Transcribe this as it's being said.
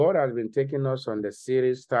God has been taking us on the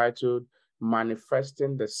series titled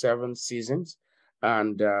Manifesting the Seven Seasons.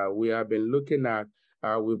 And we have been looking at,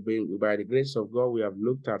 by the grace of God, we have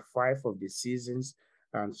looked at 5 of the seasons.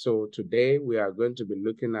 And so today we are going to be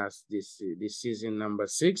looking at this season number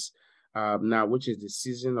 6, now, which is the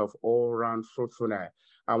season of all-round fruitfulness.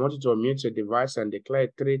 I want you to unmute your device and declare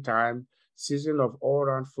 3 times, season of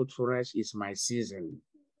all-round fruitfulness is my season.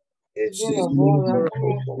 Season of all-round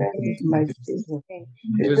fruitfulness is my season.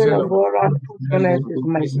 Season Season of of all-round fruitfulness is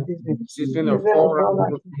my season. season of Season of all-round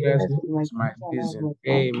all-round fruitfulness fruitfulness is my is my season.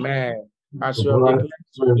 season. Amen. As you have declared,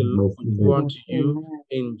 so the Lord will do unto you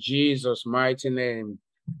in Jesus' mighty name.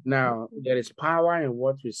 Now, there is power in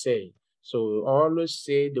what we say. So always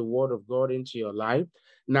say the word of God into your life.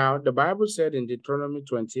 Now, the Bible said in Deuteronomy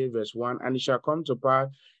 28, verse 1, and it shall come to pass,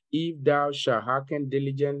 if thou shalt hearken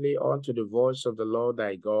diligently unto the voice of the Lord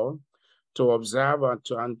thy God, to observe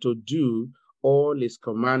and to do all his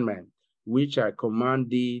commandments, which I command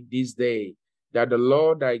thee this day, that the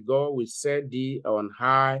Lord thy God will set thee on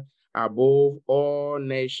high above all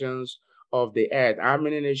nations of the earth. How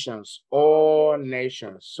many nations? All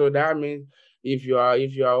nations. So that means if you are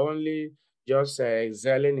only just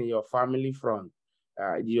excelling in your family front,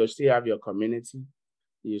 you still have your community.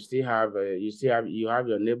 You have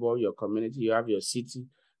your neighbor, your community, you have your city,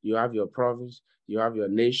 you have your province, you have your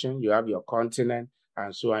nation, you have your continent,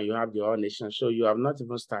 and so on. You have the whole nation. So you have not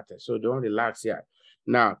even started. So don't relax yet.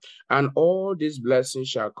 Now, and all these blessings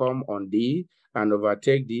shall come on thee and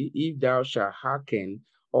overtake thee if thou shalt hearken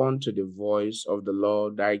unto the voice of the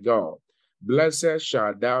Lord thy God. Blessed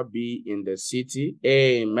shall thou be in the city.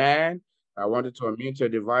 Amen. I wanted to unmute your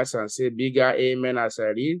device and say bigger amen as I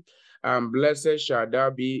read. And blessed shall thou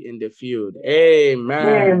be in the field.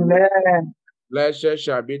 Amen. Amen. Blessed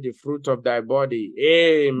shall be the fruit of thy body.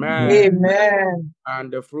 Amen. Amen.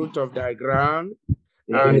 And the fruit of thy ground,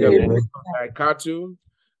 and the fruit of thy cattle,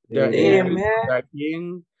 the increase of thy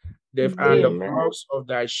king, and the flocks of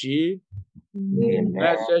thy sheep. Amen.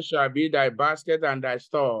 Blessed shall be thy basket and thy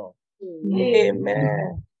store.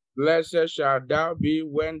 Amen. Blessed shall thou be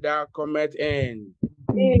when thou comest in.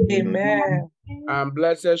 Amen. And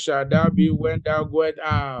blessed shall thou be when thou goest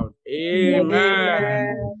out.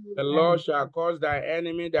 Amen. The Lord shall cause thy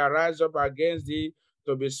enemy that rise up against thee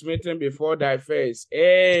to be smitten before thy face.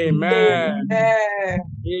 Amen.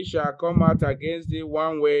 He shall come out against thee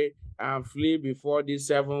one way and flee before thee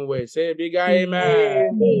 7 ways. Say bigger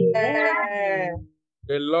amen. Amen.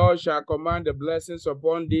 The Lord shall command the blessings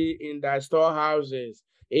upon thee in thy storehouses.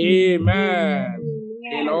 Amen.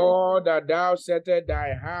 In all that thou settest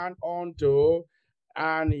thy hand unto,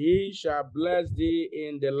 and he shall bless thee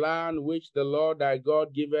in the land which the Lord thy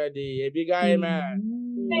God giveth thee. A bigger amen.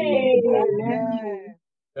 Amen.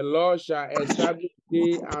 The Lord shall establish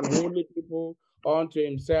thee an holy people unto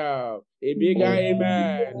himself. A bigger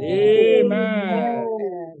amen. Amen.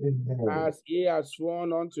 As he has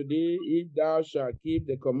sworn unto thee, if thou shalt keep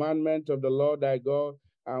the commandment of the Lord thy God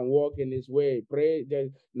and walk in his way. Pray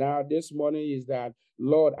that now this morning is that,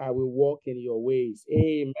 Lord, I will walk in your ways.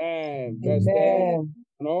 Amen. Verse 10.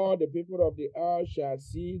 And all the people of the earth shall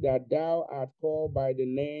see that thou art called by the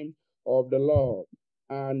name of the Lord,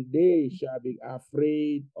 and they shall be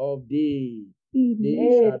afraid of thee.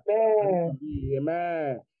 They shall be afraid of thee.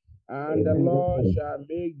 Amen. And the Lord shall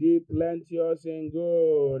make thee plenteous in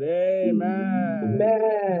good. Amen.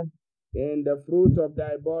 Amen. In the fruit of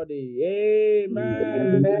thy body.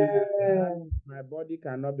 Amen. Amen. My body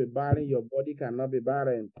cannot be barren, your body cannot be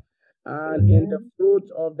barren. And in the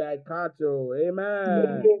fruit of thy cattle.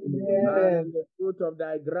 Amen. And in the fruit of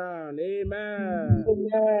thy ground. Amen.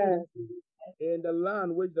 Amen. In the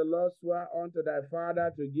land which the Lord swore unto thy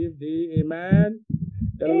father to give thee. Amen.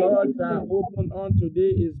 The Lord shall open unto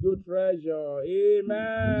thee his good treasure.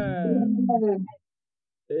 Amen.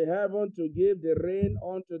 The heaven to give the rain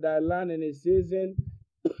unto thy land in its season.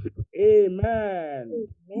 Amen.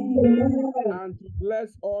 And to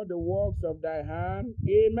bless all the works of thy hand.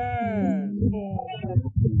 Amen.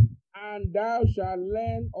 And thou shalt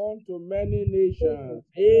lend unto many nations.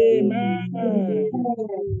 Amen.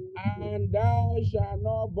 And thou shalt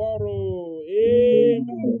not borrow.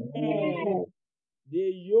 Amen. The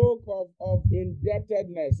yoke of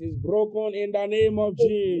indebtedness is broken in the name of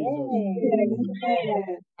Jesus.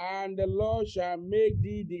 And the Lord shall make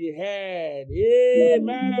thee the head.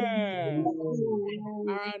 Amen.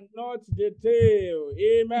 And not the tail.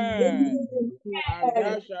 Amen. And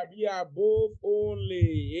thou shalt be above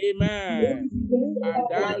only. Amen. And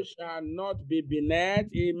thou shalt not be beneath.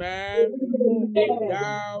 Amen. If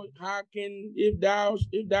thou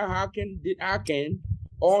hearken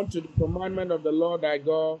unto the commandment of the Lord thy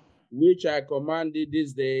God, which I command thee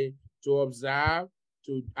this day to observe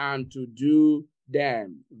and to do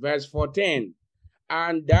them. Verse 14.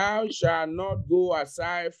 And thou shalt not go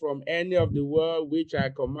aside from any of the word which I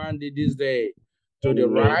command thee this day, to the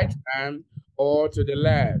right hand or to the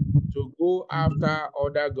left, to go after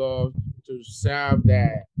other gods to serve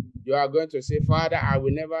them. You are going to say, Father, I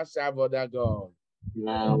will never serve other gods.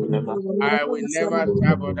 I will never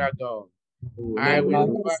serve other gods. I will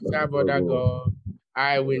never serve other God.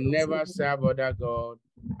 I will never serve other God.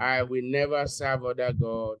 I will never serve other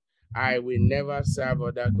God. I will never serve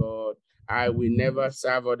other God. I will never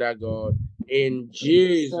serve other God. In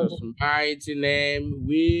Jesus' mighty name,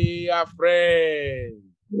 we are praying.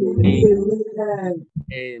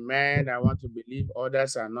 Amen. I want to believe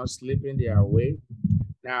others are not sleeping their way.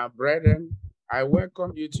 Now, brethren, I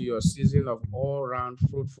welcome you to your season of all-round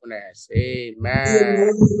fruitfulness.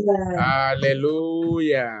 Amen.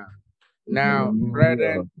 Hallelujah. Now,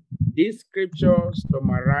 brethren, this scripture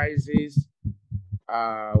summarizes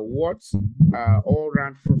what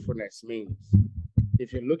all-round fruitfulness means.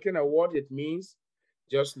 If you're looking at what it means,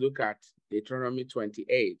 just look at Deuteronomy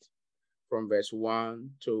 28 from verse 1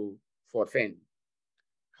 to 14.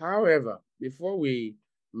 However, before we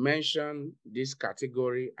mention this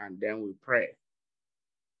category and then we pray,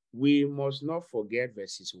 we must not forget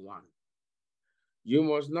verses 1. You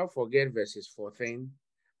must not forget verses 14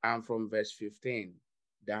 and from verse 15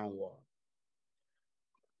 downward.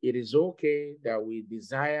 It is okay that we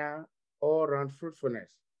desire all-round fruitfulness,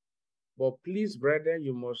 but please, brethren,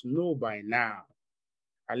 you must know by now,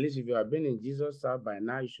 at least if you have been in Jesus' house by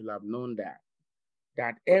now, you should have known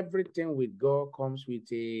that everything with God comes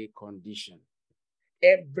with a condition.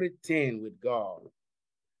 Everything with God.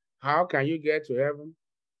 How can you get to heaven?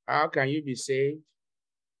 How can you be saved?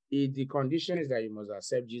 If the condition is that you must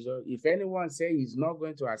accept Jesus. If anyone says he's not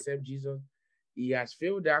going to accept Jesus, he has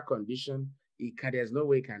failed that condition. There's no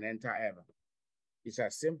way he can enter heaven. It's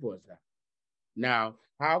as simple as that. Now,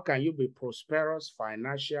 how can you be prosperous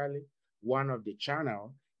financially? One of the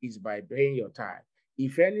channels is by paying your tithe.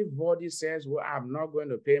 If anybody says, "Well, I'm not going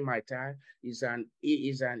to pay my tithe," is an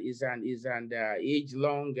age-long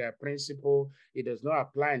principle. It does not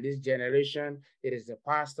apply in this generation. It is the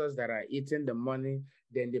pastors that are eating the money.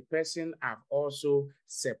 Then the person have also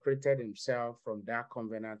separated himself from that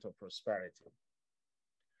covenant of prosperity.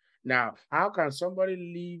 Now, how can somebody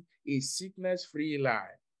live a sickness-free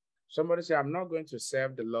life? Somebody say, I'm not going to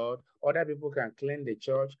serve the Lord. Other people can clean the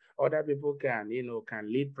church. Other people can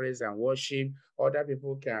lead praise and worship. Other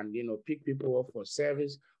people can, pick people up for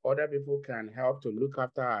service. Other people can help to look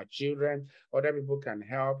after our children. Other people can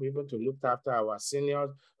help even to look after our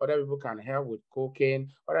seniors. Other people can help with cooking.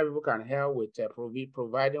 Other people can help with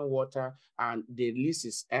providing water. And the list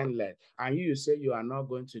is endless. And you say you are not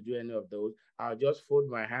going to do any of those. I'll just fold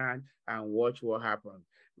my hand and watch what happens.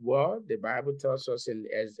 Well, the Bible tells us in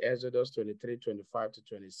Exodus 23, 25 to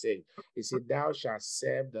 26, it said, thou shalt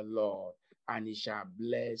serve the Lord, and he shall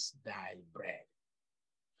bless thy bread.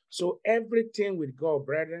 So everything with God,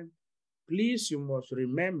 brethren, please, you must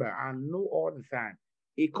remember and know all the time,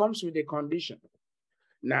 it comes with a condition.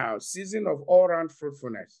 Now, season of all-round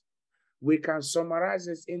fruitfulness, we can summarize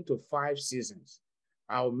this into 5 seasons.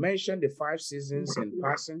 I'll mention the 5 seasons in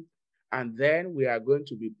passing, and then we are going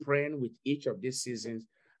to be praying with each of these seasons.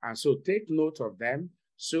 And so take note of them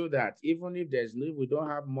so that even if we don't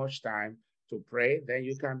have much time to pray, then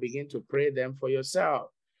you can begin to pray them for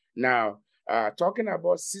yourself. Now, talking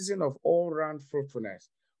about season of all-round fruitfulness.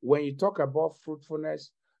 When you talk about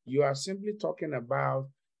fruitfulness, you are simply talking about,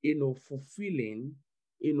 fulfilling,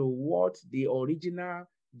 what the original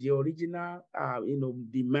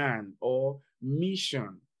demand or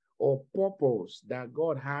mission or purpose that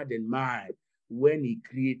God had in mind when he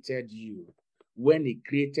created you, when he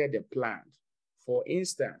created the plant. For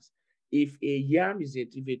instance, if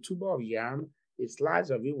a tuber of yam, a slice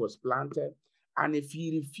of it was planted, and if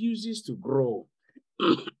he refuses to grow,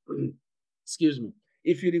 excuse me,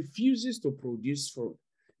 if he refuses to produce fruit,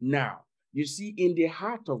 now, you see, in the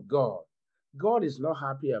heart of God, God is not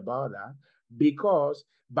happy about that, because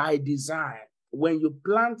by design, when you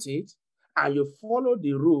plant it and you follow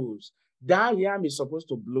the rules, that yam is supposed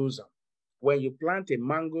to blossom. When you plant a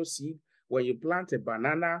mango seed, when you plant a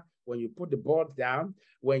banana, when you put the bud down,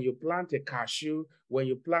 when you plant a cashew, when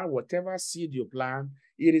you plant whatever seed you plant,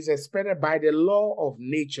 it is expected by the law of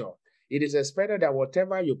nature. It is expected that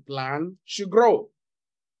whatever you plant should grow.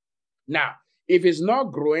 Now, if it's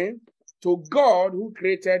not growing, to God who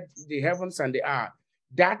created the heavens and the earth,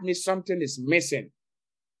 that means something is missing.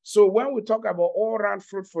 So when we talk about all-round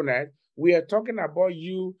fruitfulness, we are talking about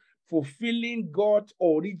you fulfilling God's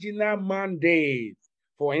original mandate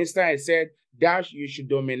For instance, it said that you should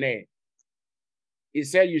dominate. It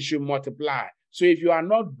said you should multiply. So if you are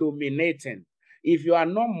not dominating, if you are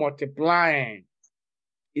not multiplying,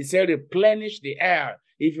 it said replenish the earth.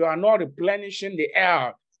 If you are not replenishing the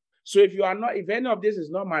earth, so if you are not, if any of this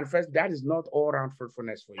is not manifest, that is not all-round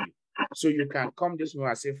fruitfulness for you. So you can come this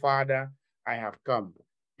morning and say, Father, I have come.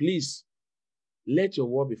 Please, let your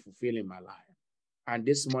word be fulfilled in my life. And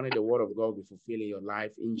this morning, the word of God will be fulfilled in your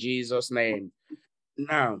life in Jesus' name.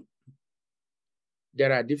 Now,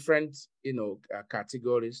 there are different,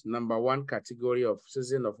 categories. Number one category of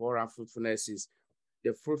season of all-round fruitfulness is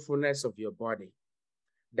the fruitfulness of your body.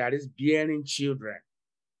 That is bearing children,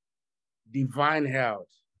 divine health,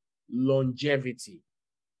 longevity.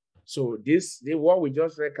 So what we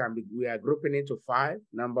just read we are grouping into 5.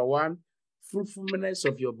 Number one, fruitfulness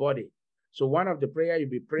of your body. So one of the prayer you'll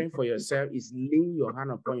be praying for yourself is laying your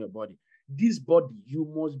hand upon your body. This body, you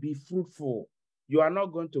must be fruitful. You are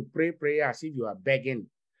not going to pray prayer as if you are begging.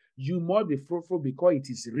 You must be fruitful because it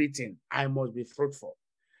is written, I must be fruitful.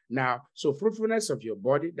 Now, so fruitfulness of your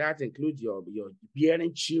body, that includes your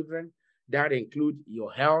bearing children, that includes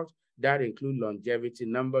your health, that includes longevity.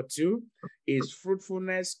 Number 2 is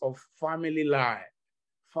fruitfulness of family life.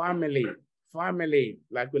 Family,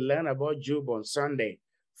 like we learned about Job on Sunday.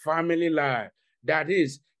 Family life. That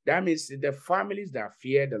means the families that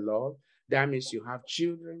fear the Lord. That means you have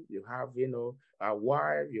children, you have, a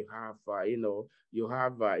wife, you have,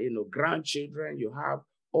 grandchildren, you have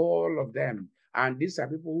all of them. And these are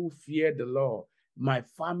people who fear the Lord. My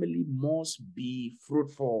family must be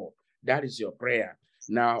fruitful. That is your prayer.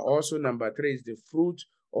 Now, also number 3 is the fruit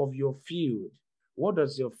of your field. What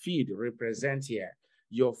does your field represent here?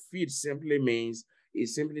 Your field simply means, it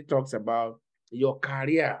simply talks about your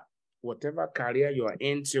career, whatever career you are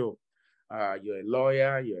into. You're a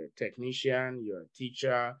lawyer, you're a technician, you're a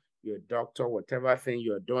teacher, you're a doctor, whatever thing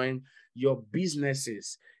you're doing, your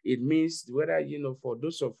businesses. It means whether, for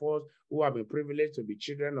those of us who have been privileged to be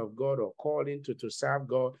children of God or called into to serve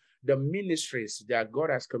God, the ministries that God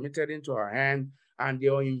has committed into our hand and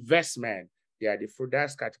your investment, they are the fruit.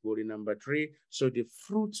 That's category number 3. So the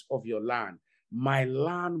fruit of your land. My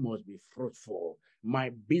land must be fruitful.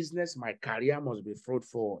 My business, my career must be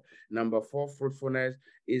fruitful. Number 4, fruitfulness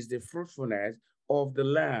is the fruitfulness of the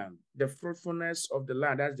land. The fruitfulness of the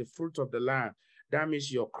land, that's the fruit of the land. That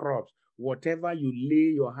means your crops. Whatever you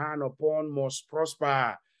lay your hand upon must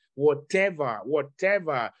prosper. Whatever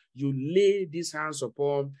you lay these hands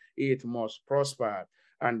upon, it must prosper.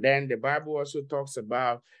 And then the Bible also talks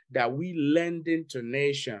about that we lending to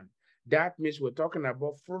nation. That means we're talking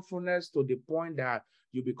about fruitfulness to the point that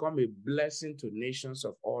you become a blessing to nations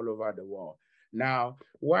of all over the world. Now,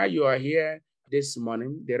 while you are here this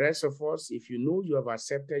morning, the rest of us, if you know you have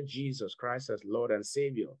accepted Jesus Christ as Lord and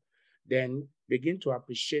Savior, then begin to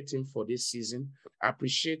appreciate him for this season.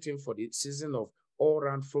 Appreciate him for the season of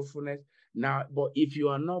all-round fruitfulness. Now, but if you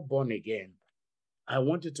are not born again, I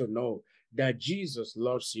want you to know that Jesus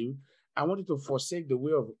loves you. I want you to forsake the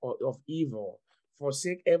way of evil,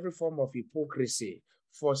 forsake every form of hypocrisy,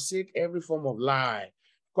 forsake every form of lie.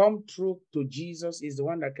 Come through to Jesus. Is the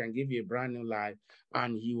one that can give you a brand new life,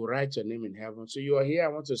 and he will write your name in heaven. So you are here. I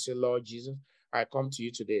want to say, Lord Jesus, I come to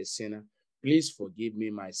you today a sinner. Please forgive me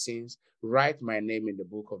my sins. Write my name in the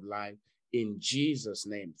book of life in Jesus'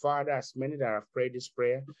 name. Father, as many that have prayed this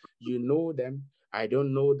prayer, you know them. I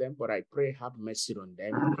don't know them, but I pray have mercy on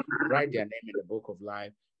them. Write their name in the book of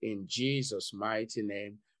life. In Jesus' mighty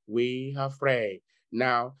name, we have prayed.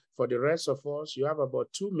 Now, for the rest of us, you have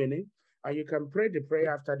about 2 minutes, and you can pray the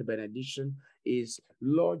prayer after the benediction is,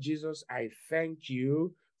 Lord Jesus, I thank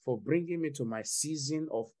you for bringing me to my season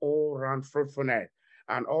of all-round fruitfulness.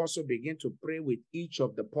 And also begin to pray with each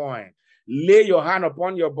of the points. Lay your hand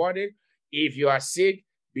upon your body. If you are sick,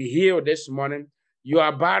 be healed this morning. You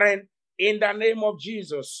are barren, in the name of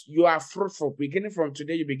Jesus, you are fruitful. Beginning from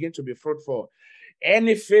today, you begin to be fruitful.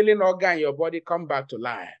 Any failing organ in your body, come back to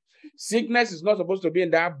life. Sickness is not supposed to be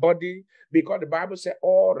in that body because the Bible says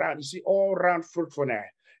all round. You see, all round fruitfulness.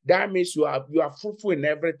 That means you are fruitful in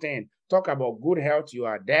everything. Talk about good health, you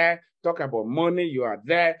are there. Talk about money, you are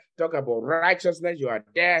there. Talk about righteousness, you are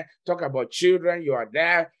there. Talk about children, you are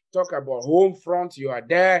there. Talk about home front, you are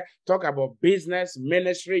there. Talk about business,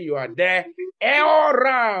 ministry, you are there. all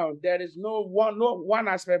round. There is no one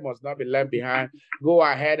aspect must not be left behind. Go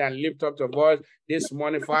ahead and lift up your voice this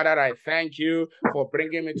morning. Father, I thank you for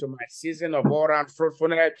bringing me to my season of all round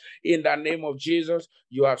fruitfulness. In the name of Jesus,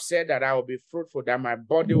 you have said that I will be fruitful, that my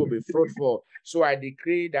body will be fruitful. So I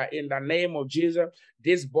decree that in the name of Jesus,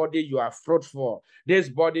 this body you are fruitful. This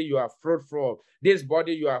body you are fruitful. This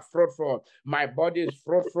body you are fruitful. My body is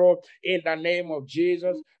fruitful in the name of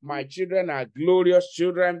Jesus. My children are glorious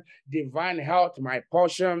children. Divine health, my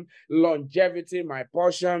portion. Longevity, my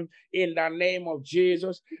portion. In the name of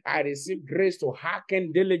Jesus, I receive grace to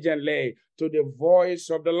hearken diligently to the voice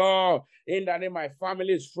of the Lord. In the name, my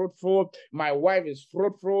family is fruitful. My wife is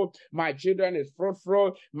fruitful. My children is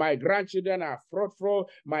fruitful. My grandchildren are fruitful.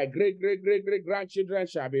 My great grandchildren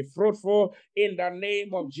shall be fruitful. In the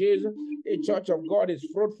name of Jesus, the church of God is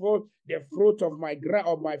fruitful. The fruit of my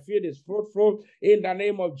field is fruitful. In the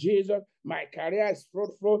name of Jesus, my career is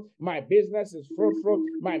fruitful. My business is fruitful.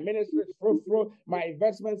 My ministry is fruitful. My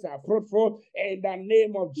investments are fruitful. In the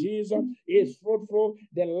name of Jesus, is fruitful.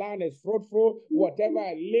 The land is fruitful. Whatever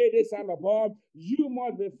I lay this hand upon, you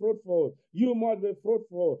must be fruitful. You must be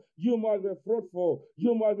fruitful. You must be fruitful.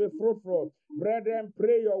 You must be fruitful. Brethren,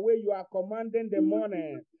 pray your way. You are commanding the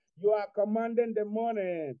morning. You are commanding the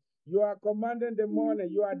morning. You are commanding the morning.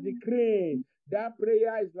 You are decreeing. That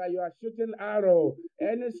prayer is like you are shooting arrow.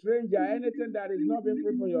 Any stranger, anything that is not being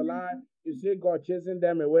fruitful in your life, you see God chasing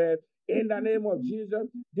them away. In the name of Jesus,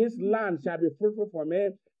 this land shall be fruitful for me.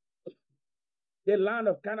 The land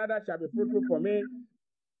of Canada shall be fruitful for me.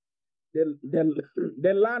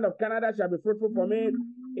 The land of Canada shall be fruitful for me.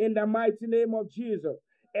 In the mighty name of Jesus.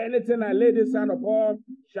 Anything I lay this hand upon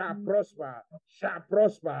shall prosper, shall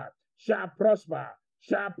prosper, shall prosper,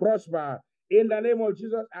 shall prosper. In the name of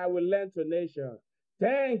Jesus, I will lend to nations.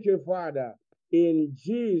 Thank you, Father. In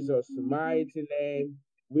Jesus' mighty name,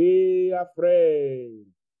 we are praying.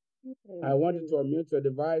 I want you to unmute your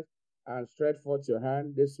device and stretch forth your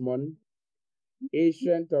hand this morning.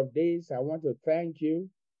 Ancient of days, I want to thank you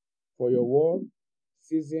for your word,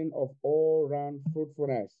 season of all-round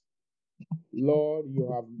fruitfulness. Lord,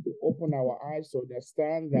 you have opened our eyes to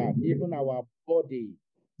understand that even our body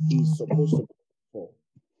is supposed to be fruitful.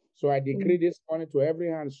 So I decree this morning to every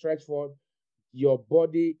hand stretched forth, your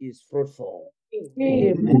body is fruitful.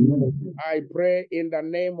 Amen. I pray in the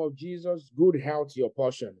name of Jesus, good health your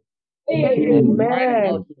portion. Amen. Divine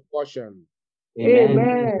health your portion.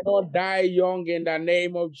 Amen. Don't die young in the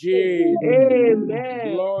name of Jesus.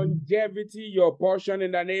 Amen. Longevity your portion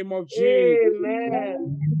in the name of Jesus.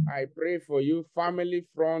 Amen. I pray for you, family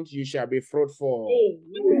front, you shall be fruitful.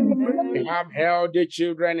 Amen. We have healthy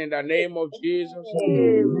children in the name of Jesus.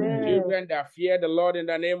 Amen. Children that fear the Lord in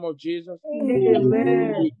the name of Jesus.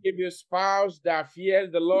 Amen. We give you spouse that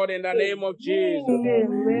fears the Lord in the name of Jesus.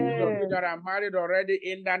 Amen. Those of you that are married already,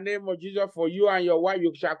 in the name of Jesus, for you and your wife,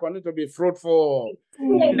 you shall continue to be fruitful.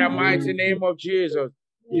 In the mighty name of Jesus,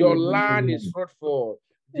 your land is fruitful.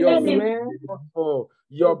 Your food is fruitful.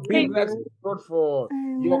 Your business is fruitful.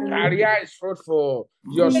 Your career is fruitful.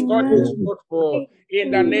 Your study is fruitful.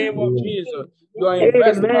 In the name of Jesus, your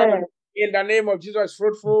investment in the name of Jesus is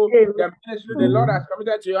fruitful. The ministry the Lord has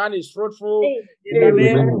committed to your hand is fruitful. In the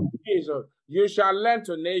name of Jesus, you shall lend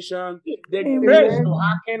to nations the grace to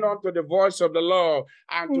hearken unto the voice of the Lord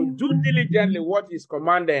and to do diligently what is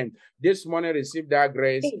commanded. This morning, receive that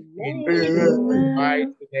grace. In Jesus'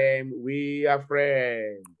 mighty name, we are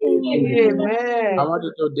praying. Amen. I want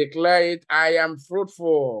you to declare it. I am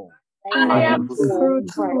fruitful. I am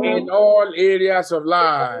fruitful In all areas of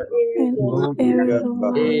life.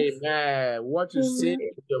 Amen. What you say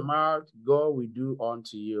with your mouth, God will do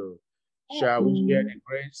unto you. Shall we share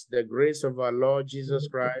the grace of our Lord Jesus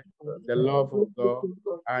Christ, the love of God,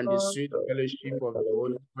 and the sweet fellowship of the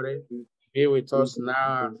Holy Spirit be with us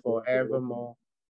now and forevermore.